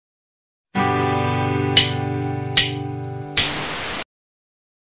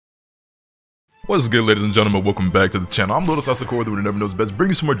What's good, ladies and gentlemen? Welcome back to the channel. I'm LotusAsakura, the one who never knows best,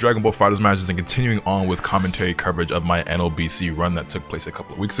 bringing some more Dragon Ball FighterZ matches and continuing on with commentary coverage of my NLBC run that took place a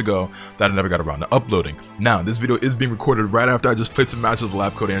couple of weeks ago that I never got around to uploading. Now, this video is being recorded right after I just played some matches with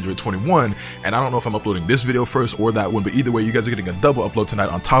lab code Android 21, and I don't know if I'm uploading this video first or that one, but either way, you guys are getting a double upload tonight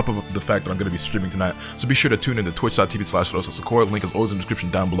on top of the fact that I'm going to be streaming tonight. So be sure to tune in to twitch.tv/LotusAsakura. Link is always in the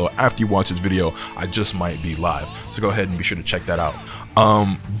description down below. After you watch this video, I just might be live, so go ahead and be sure to check that out.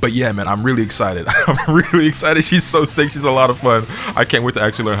 But yeah, man, I'm really excited. I'm really excited. She's so sick. She's a lot of fun. I can't wait to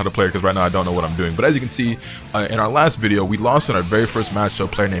actually learn how to play her because right now I don't know what I'm doing. But as you can see, in our last video, we lost in our very first match to a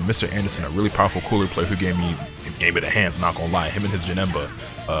player named Mr. Anderson, a really powerful cooler player who gave me the hands. Not gonna lie, him and his Janemba,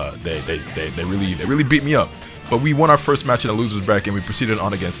 they really beat me up. But we won our first match in the losers bracket, and we proceeded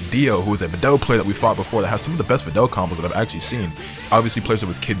on against Dio, who is a Videl player that we fought before that has some of the best Videl combos that I've actually seen. Obviously plays it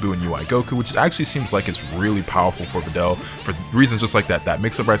with Kid Buu and UI Goku, which actually seems like it's really powerful for Videl for reasons just like that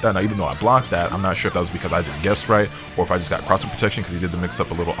mix-up right there. Now, even though I blocked that, I'm not sure if that was because I just guessed right or if I just got crossing protection because he did the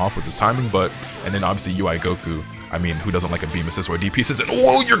mix-up a little off with his timing. And then obviously UI Goku, I mean, who doesn't like a beam assist or a DP assist? And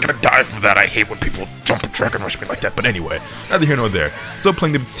whoa, you're gonna die for that. I hate when people jump and Dragon Rush me like that. But anyway, neither here nor there. Still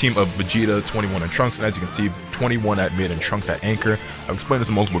playing the team of Vegeta, 21, and Trunks. And as you can see, 21 at mid and Trunks at anchor. I've explained this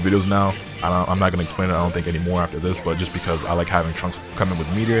in multiple videos now. I'm not gonna explain it, I don't think, anymore after this. But just because I like having Trunks come in with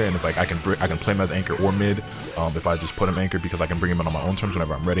meteor, and it's like I can play him as anchor or mid if I just put him anchor, because I can bring him in on my own terms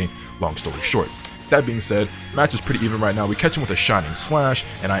whenever I'm ready. Long story short. That being said, match is pretty even right now. We catch him with a Shining Slash,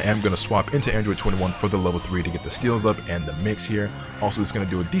 and I am going to swap into Android 21 for the level 3 to get the steals up and the mix here. Also, it's going to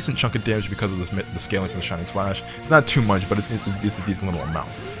do a decent chunk of damage because of the scaling from the Shining Slash. Not too much, but it's a decent little amount.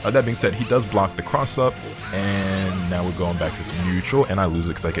 That being said, he does block the cross up, and now we're going back to this neutral, and I lose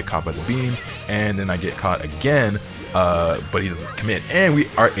it because I get caught by the beam, and then I get caught again, but he doesn't commit, and we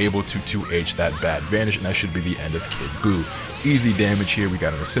are able to 2H that bad vanish, and that should be the end of Kid Buu. Easy damage here. We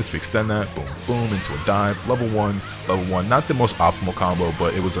got an assist. We extend that. Boom, boom, into a dive. Level 1. Not the most optimal combo,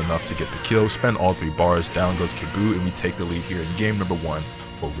 but it was enough to get the kill. Spend all 3 bars. Down goes Kid Buu, and we take the lead here in game number 1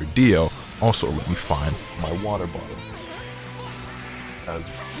 over Dio. Also, let me find my water bottle, as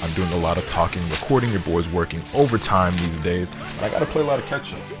I'm doing a lot of talking, recording. Your boy's working overtime these days, but I gotta play a lot of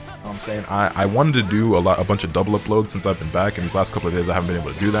catch up. You know what I'm saying? I wanted to do a bunch of double uploads since I've been back, and these last couple of days I haven't been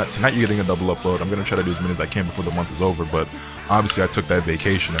able to do that. Tonight you're getting a double upload. I'm gonna try to do as many as I can before the month is over, but obviously I took that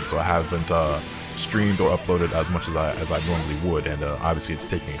vacation, and so I haven't streamed or uploaded as much as I normally would, and obviously it's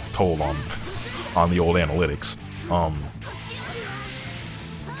taking its toll on the old analytics.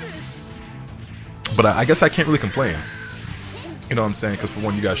 But I guess I can't really complain. You know what I'm saying? Because for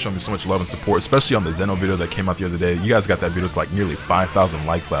one, you guys show me so much love and support, especially on the Zeno video that came out the other day. You guys got that video. It's like nearly 5,000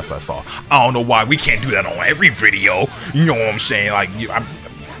 likes last I saw. I don't know why we can't do that on every video. You know what I'm saying? Like,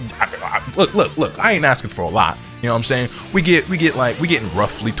 look. I ain't asking for a lot. You know what I'm saying? We getting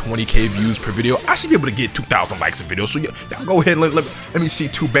roughly 20K views per video. I should be able to get 2,000 likes a video. So y'all go ahead and let me see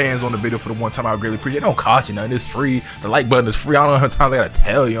 2 bands on the video for the one time. I greatly appreciate it. It don't cost you nothing. It's free. The like button is free. I don't know how many times I gotta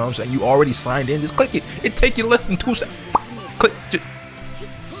tell you. You know what I'm saying? You already signed in. Just click it. It take you less than 2 seconds. Click.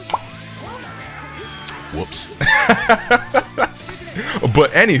 Whoops.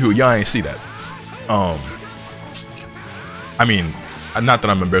 But anywho, y'all ain't see that. I mean, not that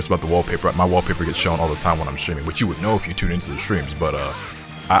I'm embarrassed about the wallpaper. My wallpaper gets shown all the time when I'm streaming, which you would know if you tune into the streams. But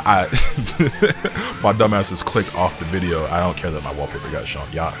my dumbass just clicked off the video. I don't care that my wallpaper got shown.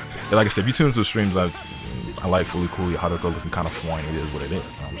 Y'all, like I said, if you tune into the streams, I like fully cool. How to go looking kind of flying. It is what it is. You know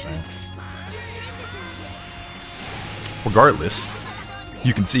what I'm saying? Regardless,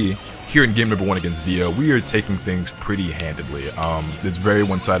 you can see here in game number 1 against Dio, we are taking things pretty handedly. It's very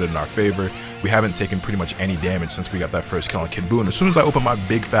one-sided in our favor. We haven't taken pretty much any damage since we got that first kill on Kid Buu, and as soon as I open my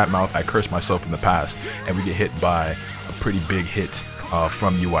big fat mouth, I curse myself in the past, and we get hit by a pretty big hit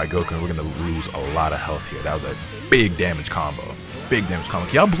from UI Goku, and we're gonna lose a lot of health here. That was a big damage combo. Big damage combo.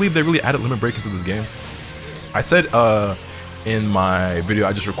 Can y'all believe they really added limit break into this game? I said in my video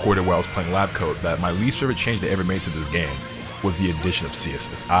I just recorded while I was playing Lab Code that my least favorite change they ever made to this game was the addition of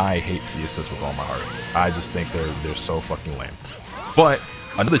CSS. I hate CSS with all my heart. I just think they're so fucking lame. But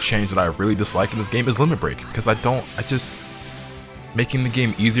another change that I really dislike in this game is limit break, because making the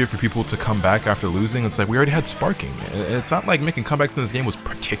game easier for people to come back after losing. It's like we already had sparking. It's not like making comebacks in this game was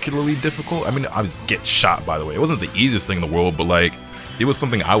particularly difficult. I mean, I was get shot, by the way. It wasn't the easiest thing in the world, but like it was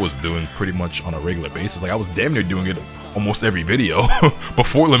something I was doing pretty much on a regular basis. Like I was damn near doing it almost every video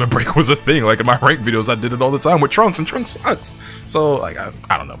before limit break was a thing. Like in my ranked videos, I did it all the time with Trunks, and Trunks sucks. So like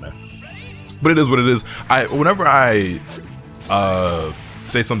I don't know, man. But it is what it is. Whenever I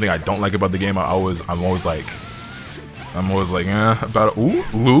say something I don't like about the game, I'm always like about it. Ooh,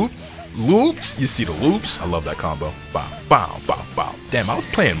 loops. You see the loops? I love that combo. Bow, bow, bow, bow. Damn, I was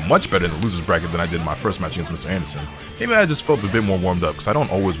playing much better in the loser's bracket than I did in my first match against Mr. Anderson. Maybe I just felt a bit more warmed up, because I don't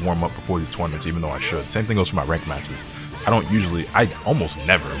always warm up before these tournaments, even though I should. Same thing goes for my ranked matches. I almost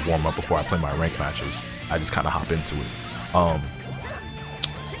never warm up before I play my ranked matches. I just kind of hop into it.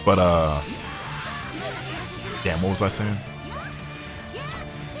 Damn, what was I saying?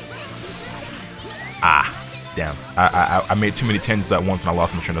 Damn, I made too many tangents at once and I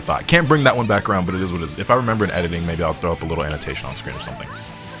lost my train of thought. Can't bring that one back around, but it is what it is. If I remember in editing, maybe I'll throw up a little annotation on screen or something.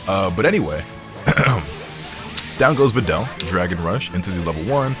 But anyway, down goes Videl, Dragon Rush into the level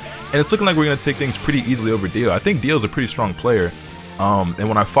 1, and it's looking like we're going to take things pretty easily over Dio. I think Dio's a pretty strong player, and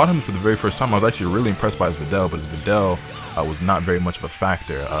when I fought him for the very first time, I was actually really impressed by his Videl, but his Videl was not very much of a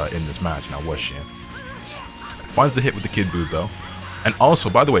factor in this match, and I was Shin. Finds the hit with the Kid Buu though. And also,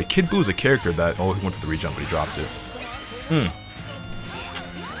 by the way, Kid Buu is a character that, oh, he went for the rejump, but he dropped it. And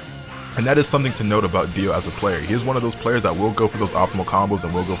that is something to note about Dio as a player. He is one of those players that will go for those optimal combos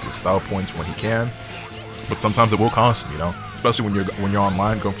and will go for the style points when he can. But sometimes it will cost him, you know? Especially when you're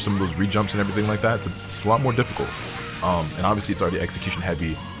online, going for some of those rejumps and everything like that. It's a lot more difficult. And obviously it's already execution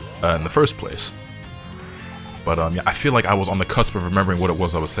heavy in the first place. But yeah, I feel like I was on the cusp of remembering what it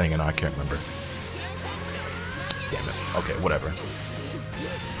was I was saying, and I can't remember. Damn it. Okay, whatever.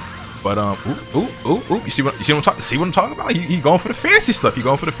 But you see what I'm talking about? He going for the fancy stuff. He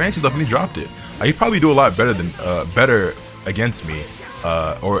going for the fancy stuff, and he dropped it. He'd probably do a lot better against me,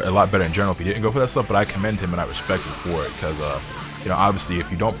 or a lot better in general if he didn't go for that stuff. But I commend him and I respect him for it, because you know, obviously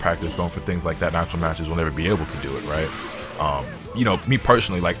if you don't practice going for things like that in actual matches, you'll never be able to do it, right? You know, me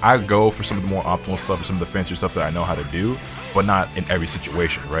personally, like, I go for some of the more optimal stuff or some of the fancier stuff that I know how to do, but not in every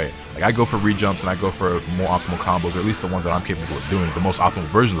situation, right? Like, I go for rejumps and I go for more optimal combos, or at least the ones that I'm capable of doing, the most optimal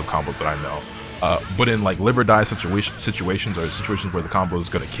versions of combos that I know. But in like live or die situations or situations where the combo is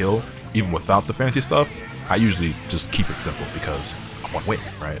gonna kill, even without the fancy stuff, I usually just keep it simple because I want to win,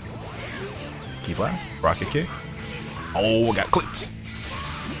 right? Key blast, rocket kick. Oh, I got clips.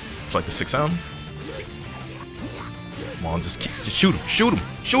 It's like the 6M. Come on, just shoot him,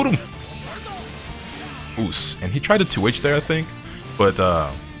 shoot him. Oos. And he tried a 2H there, I think, but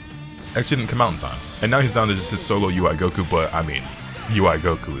actually didn't come out in time. And now he's down to just his solo UI Goku, but I mean, UI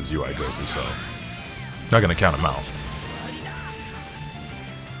Goku is UI Goku, so not gonna count him out.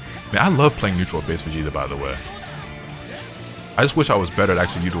 Man, I love playing neutral base Vegeta, by the way. I just wish I was better at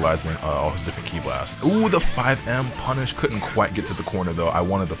actually utilizing all his different key blasts. Ooh, the 5M punish. Couldn't quite get to the corner though. I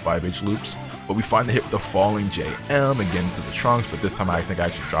wanted the 5H loops. But we find the hit with the falling JM again into the trunks. But this time I think I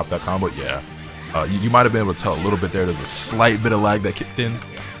actually dropped that combo. Yeah. You might have been able to tell a little bit there. There's a slight bit of lag that kicked in.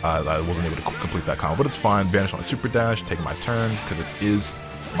 I wasn't able to complete that combo. But it's fine. Vanish on a super dash. Taking my turn because it is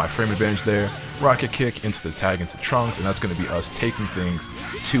my frame advantage there. Rocket kick into the tag into trunks. And that's going to be us taking things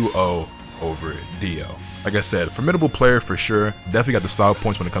 2-0 over Dio. Like I said, formidable player for sure. Definitely got the style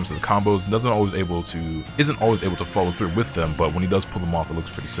points when it comes to the combos. Isn't always able to follow through with them, but when he does pull them off, it looks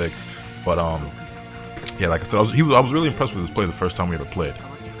pretty sick. But yeah, like I said, I was really impressed with his play the first time we ever played.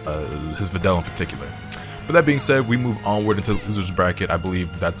 His Videl in particular. But that being said, we move onward into losers bracket. I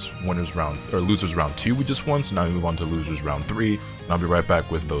believe that's losers round 2 we just won. So now we move on to losers round 3, and I'll be right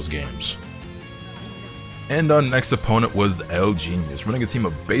back with those games. And our next opponent was L Genius, running a team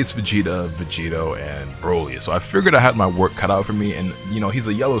of base Vegeta, Vegito, and Broly. So I figured I had my work cut out for me, and you know, he's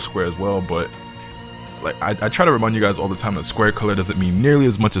a yellow square as well, but like I try to remind you guys all the time that square color doesn't mean nearly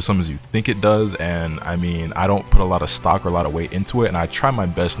as much as some as you think it does, and I mean, I don't put a lot of stock or a lot of weight into it, and I try my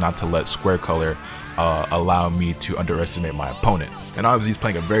best not to let square color allow me to underestimate my opponent. And obviously he's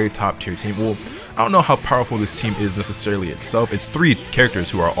playing a very top tier team. Well, I don't know how powerful this team is necessarily itself. It's 3 characters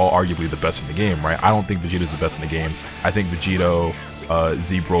who are all arguably the best in the game, right? I don't think Vegeta's the best in the game. I think Vegito,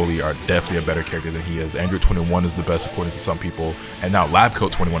 Z, Broly are definitely a better character than he is. Android 21 is the best according to some people, and now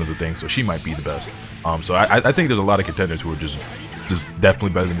Labcoat 21 is a thing, so she might be the best. So I think there's a lot of contenders who are just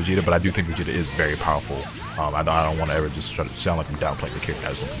definitely better than Vegeta, but I do think Vegeta is very powerful. I don't want to ever just try to sound like I'm downplaying the character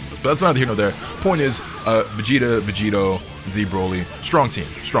or something. But that's neither here nor there. Point is, Vegeta, Vegito, Z, Broly, strong team.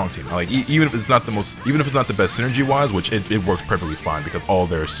 Like even if it's not the best synergy wise, which it works perfectly fine because all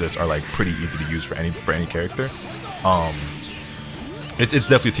their assists are like pretty easy to use for any character. It's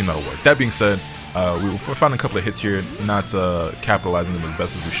definitely a team that'll work. That being said, we found a couple of hits here, not capitalizing them as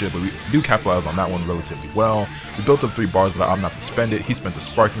best as we should, but we do capitalize on that one relatively well. We built up 3 bars, but I'm not to spend it. He spent a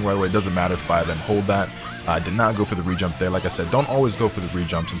sparking right away. It doesn't matter if 5M hold that. I did not go for the re-jump there. Like I said, don't always go for the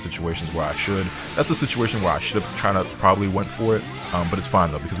re-jumps in situations where I should. That's a situation where I should have tried to probably went for it, but it's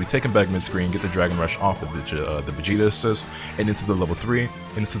fine though, because we take him back mid-screen, get the Dragon Rush off the Vegeta assist, and into the level 3,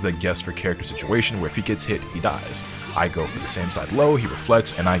 and this is a guess for character situation where if he gets hit, he dies. I go for the same side low, he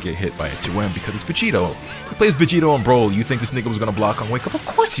reflects, and I get hit by a 2M because it's Vegito. He plays Vegito on Broly. You think this nigga was gonna block on Wake Up? Of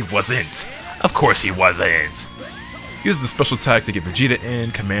course he wasn't! Of course he wasn't! Use the special attack to get Vegeta in,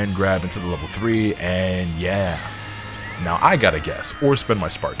 command grab into the level 3, and yeah. Now I gotta guess, or spend my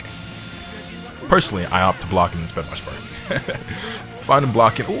sparking. Personally, I opt to block and spend my sparking. Find him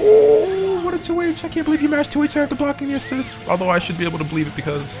blocking. Oh, what a 2H. I can't believe he mashed 2H after blocking the assist. Although I should be able to believe it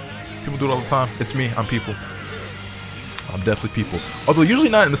because people do it all the time. It's me, I'm people. I'm definitely people. Although usually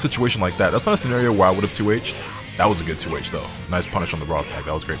not in a situation like that. That's not a scenario where I would have 2H'd. That was a good 2H though. Nice punish on the raw attack.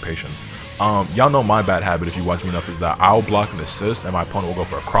 That was great patience. Y'all know my bad habit if you watch me enough is that I'll block an assist and my opponent will go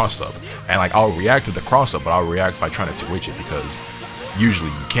for a cross up. And like I'll react to the cross up, but I'll react by trying to 2H it because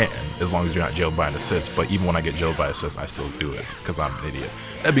usually you can't as long as you're not jailed by an assist. But even when I get jailed by assist, I still do it because I'm an idiot.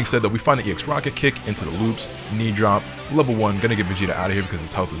 That being said though, we find the EX rocket kick into the loops, knee drop, level 1, gonna get Vegeta out of here because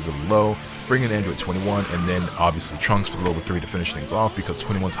his health is really low. Bring in Android 21, and then obviously Trunks for the level 3 to finish things off because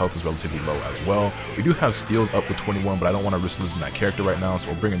 21's health is relatively low as well. We do have steals up with 21, but I don't want to risk losing that character right now, so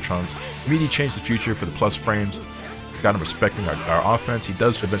we'll bring in Trunks. Immediately change the future for the plus frames. Got him respecting our offense. He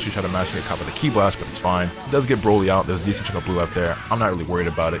does eventually try to mash and get caught by the Key Blast, but it's fine. He does get Broly out. There's a decent chunk of blue out there. I'm not really worried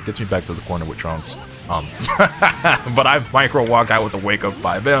about it. Gets me back to the corner with Trunks. But I micro walk out with a wake up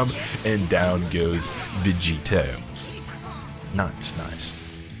 5M, and down goes Vegeta. Nice, nice.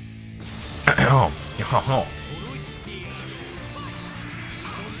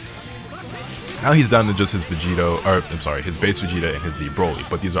 Now he's down to just his Vegito, or I'm sorry, his base Vegeta and his Z Broly,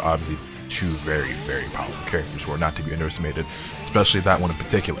 but these are obviously two very, very powerful characters who are not to be underestimated, especially that one in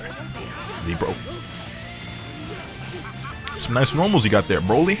particular, Z Bro. Some nice normals you got there,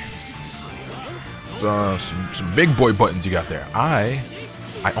 Broly. Some big boy buttons you got there. I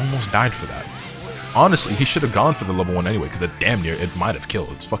almost died for that. Honestly, he should have gone for the level 1 anyway, because it damn near, it might have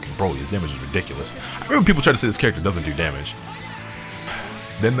killed. It's fucking Broly. His damage is ridiculous. I remember people try to say this character doesn't do damage.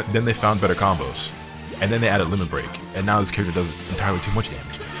 Then they found better combos. And then they added Limit Break. And now this character does entirely too much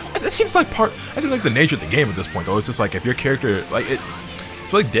damage. It seems like the nature of the game at this point, though. It's just like, if your character, like, I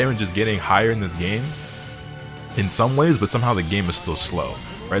feel like damage is getting higher in this game in some ways, but somehow the game is still slow.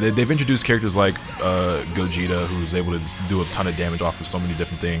 Right, they've introduced characters like Gogeta, who's able to do a ton of damage off of so many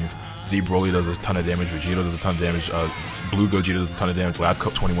different things. Z Broly does a ton of damage, Vegeta does a ton of damage, Blue Gogeta does a ton of damage, Lab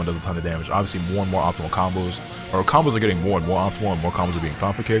Cup 21 does a ton of damage. Obviously, more and more optimal combos, or combos are getting more and more optimal, and more combos are being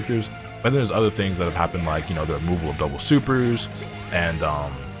found for characters. But then there's other things that have happened, like, you know, the removal of double supers, and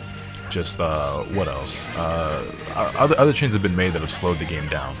what else? Other changes have been made that have slowed the game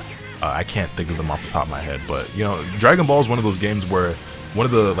down. I can't think of them off the top of my head, but you know, Dragon Ball is one of those games where one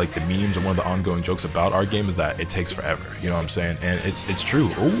of the memes and one of the ongoing jokes about our game is that it takes forever. You know what I'm saying? And it's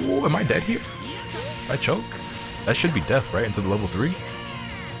true. Oh, am I dead here? Did I choke? That should be death, right? Into the level 3.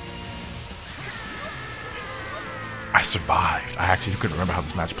 I survived. I actually couldn't remember how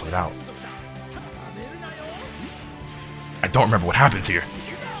this match played out. I don't remember what happens here.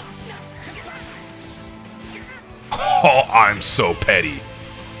 Oh, I'm so petty.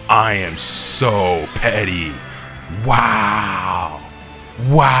 I am so petty. Wow.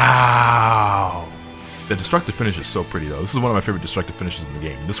 Wow! The destructive finish is so pretty though. This is one of my favorite destructive finishes in the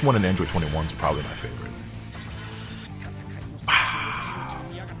game. This one in Android 21 is probably my favorite. Wow!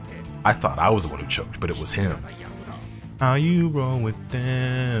 I thought I was the one who choked, but it was him. How you roll with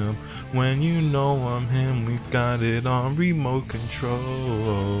them? When you know I'm him, we got it on remote control.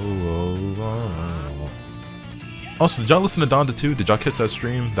 Also, did y'all listen to Donda 2? Did y'all catch that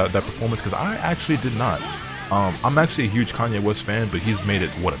stream, that performance? Because I actually did not. I'm actually a huge Kanye West fan, but he's made it,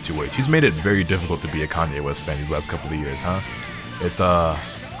 what, a 2H. He's made it very difficult to be a Kanye West fan these last couple of years, huh?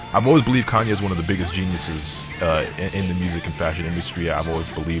 I've always believed Kanye is one of the biggest geniuses in the music and fashion industry. I've always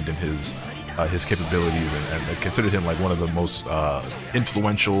believed in his capabilities and considered him like one of the most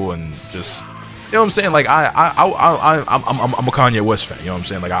influential and just, you know what I'm saying? Like I'm a Kanye West fan. You know what I'm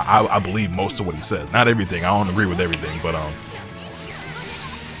saying? Like I believe most of what he says. Not everything. I don't agree with everything, but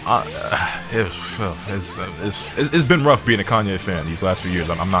it's been rough being a Kanye fan these last few years.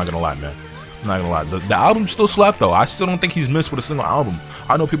 I'm not gonna lie, man. I'm not gonna lie. The album still slaps though. I still don't think he's missed with a single album.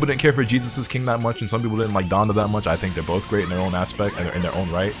 I know people didn't care for Jesus is King that much, and some people didn't like Donda that much. I think they're both great in their own aspect and in their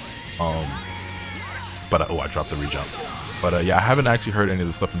own right. But I dropped the rejump. But yeah, I haven't actually heard any of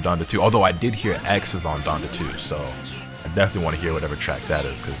the stuff from Donda 2. Although I did hear X is on Donda 2, so I definitely want to hear whatever track that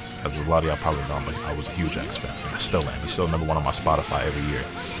is, because as a lot of y'all probably know, but I was a huge X fan. And I still am. He's still #1 on my Spotify every year.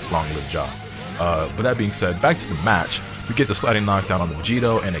 Long live Ja. But that being said, back to the match. We get the sliding knockdown on the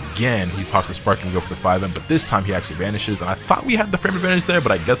Vegito, and again, he pops a spark and we go for the 5M, but this time he actually vanishes, and I thought we had the frame advantage there,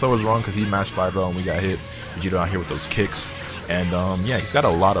 but I guess I was wrong because he matched 5L and we got hit. Vegito out here with those kicks, and yeah, he's got a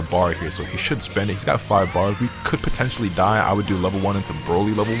lot of bar here, so he should spend it. He's got 5 bars. We could potentially die. I would do level 1 into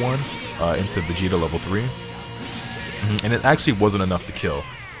Broly level 1, into Vegeta level 3, and it actually wasn't enough to kill.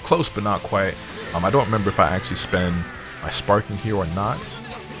 Close, but not quite. I don't remember if I actually spend my sparking here or not.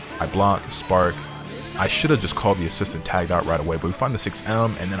 I block, spark. I should have just called the assistant tagged out right away, but we find the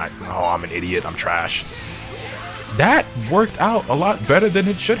 6M, and then oh, I'm an idiot, I'm trash. That worked out a lot better than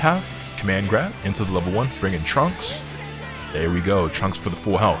it should have. Command grab into the level 1, bring in Trunks. There we go, Trunks for the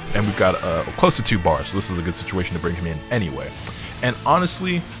full health. And we've got close to 2 bars, so this is a good situation to bring him in anyway. And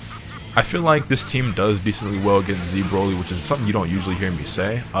honestly, I feel like this team does decently well against Z Broly, which is something you don't usually hear me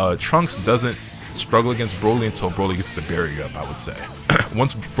say. Trunks doesn't struggle against Broly until Broly gets the barrier up, I would say.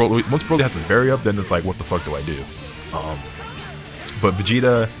 Once Broly has his barrier up, then it's like, what the fuck do I do? But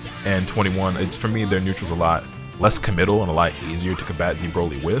Vegeta and 21, it's for me, their neutral's a lot less committal and a lot easier to combat Z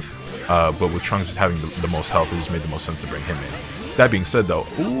Broly with. But with Trunks having the most health, it just made the most sense to bring him in. That being said, though,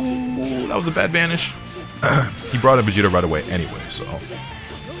 ooh, that was a bad banish. He brought in Vegeta right away anyway, so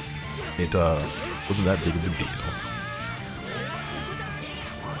it wasn't that big of a deal.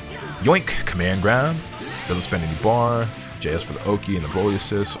 Yoink, command grab, doesn't spend any bar, JS for the Oki and the Broly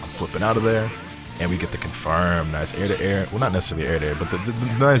assist, I'm flipping out of there, and we get the confirm, nice air to air, well not necessarily air to air, but the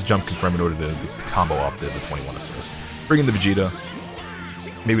nice jump confirm in order to combo off the 21 assist. Bringing the Vegeta,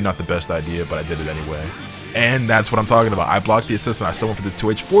 maybe not the best idea, but I did it anyway. And that's what I'm talking about, I blocked the assist and I still went for the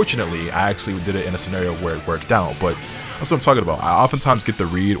 2H. Fortunately, I actually did it in a scenario where it worked out, but that's what I'm talking about. I oftentimes get the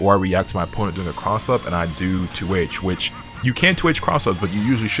read or I react to my opponent doing a cross-up and I do 2H, which you can 2H cross-ups, but you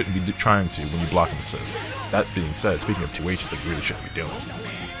usually shouldn't be trying to when you block an assist. That being said, speaking of 2Hs, like you really shouldn't be doing.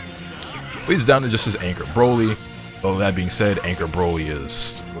 Leads down to just his Anchor Broly. Well, that being said, Anchor Broly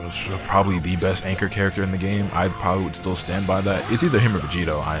is probably the best Anchor character in the game. I probably would still stand by that. It's either him or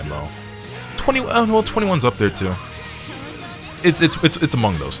Vegito, IMO. 21's up there too. It's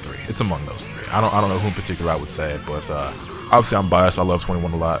among those three. It's among those three. I don't know who in particular I would say, but obviously I'm biased. I love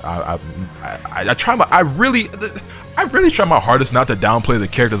 21 a lot. I really try my hardest not to downplay the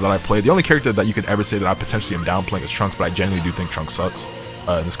characters that I play. The only character that you could ever say that I potentially am downplaying is Trunks, but I genuinely do think Trunks sucks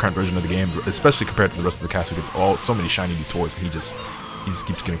in this current version of the game, especially compared to the rest of the cast who gets so many shiny new toys, and he just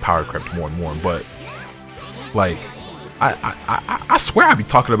keeps getting power crept more and more. But like, I swear I be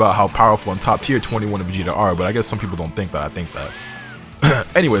talking about how powerful and top tier 21 and Vegeta are, but I guess some people don't think that I think that.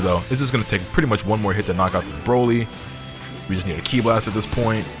 Anyway though, it's just gonna take pretty much one more hit to knock out this Broly. We just need a Ki Blast at this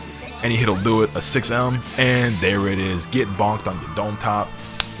point. Any hit will do it, a 6M, and there it is. Get bonked on your dome top,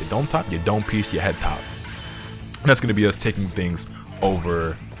 your dome piece, your head top. And that's gonna be us taking things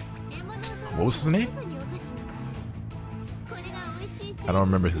over. What was his name? I don't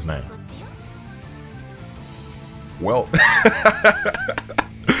remember his name. Well,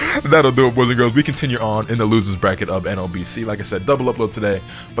 that'll do it, boys and girls. We continue on in the losers bracket of NLBC. Like I said, double upload today.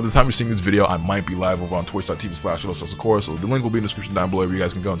 By the time you're seeing this video, I might be live over on twitch.tv/LotusAsakura, so the link will be in the description down below where you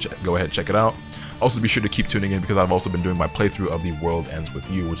guys can go and go ahead and check it out. Also, be sure to keep tuning in because I've also been doing my playthrough of The World Ends With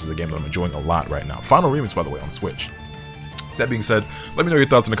You, which is a game that I'm enjoying a lot right now. Final remix, by the way, on Switch. That being said, let me know your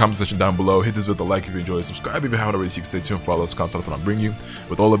thoughts in the comment section down below. Hit this with a like if you enjoyed, subscribe if you haven't already, so you can stay tuned for all those content I'll bring you.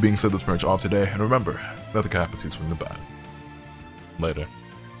 With all that being said, let's finish off today, and remember, nothing can happen to you swing the bat. Later.